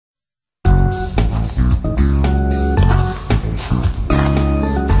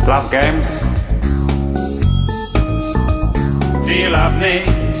Love games? Do you love me?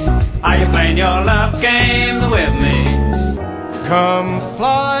 Are you playing your love games with me? Come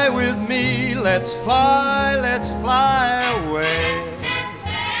fly with me, let's fly away.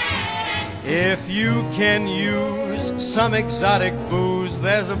 If you can use some exotic booze,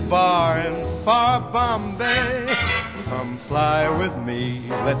 there's a bar in far Bombay. Come fly with me,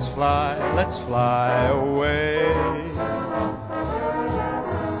 let's fly away.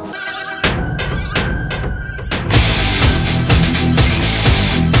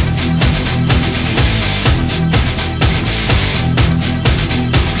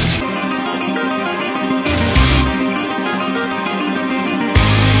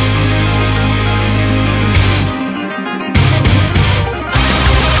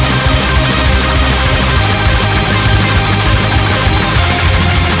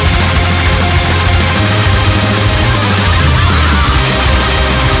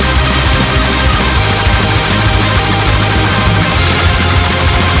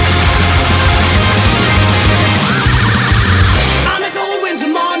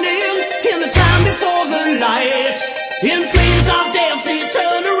 In flames of death,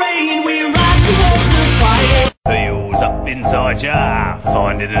 eternal rain, we ride towards the fire. Wheels up inside ya,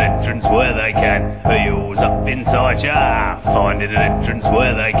 finding an entrance where they can. Wheels up inside ya, finding an entrance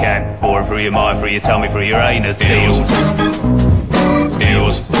where they can. Boring through your mind, through your tummy, through your anus. Heels.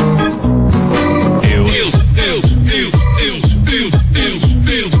 Heels. Heels. Heels. Heels. Heels. Heels. Heels. Heels.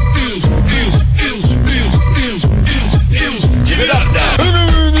 Heels. Heels. Heels. Heels. Heels. Heels. Give it up now.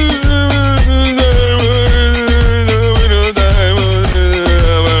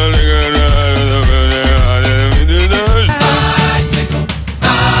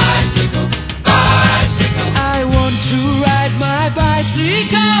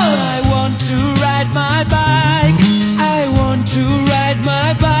 I want to ride my bike. I want to ride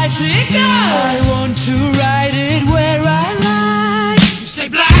my bicycle. I want to ride it where I like. You say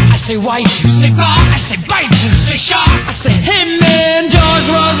black, I say white. You say bar, I say bite. You say shark, I say him. And Jaws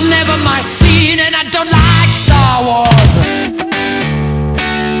was never my scene, and I don't like Star Wars.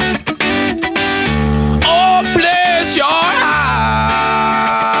 Oh, bless your hands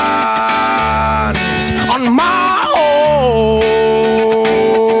on my own.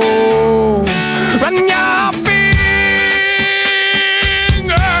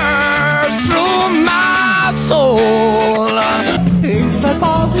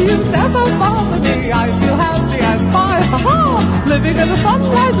 Never bother me, I feel happy and fine, ha-ha! Living in the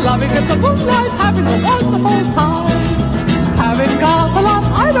sunlight, loving in the moonlight, having a wonderful time. Having got a lot,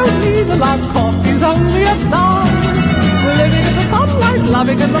 I don't need a lot, coffee's only a dime. Living in the sunlight,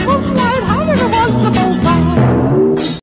 loving in the moonlight, having a wonderful time.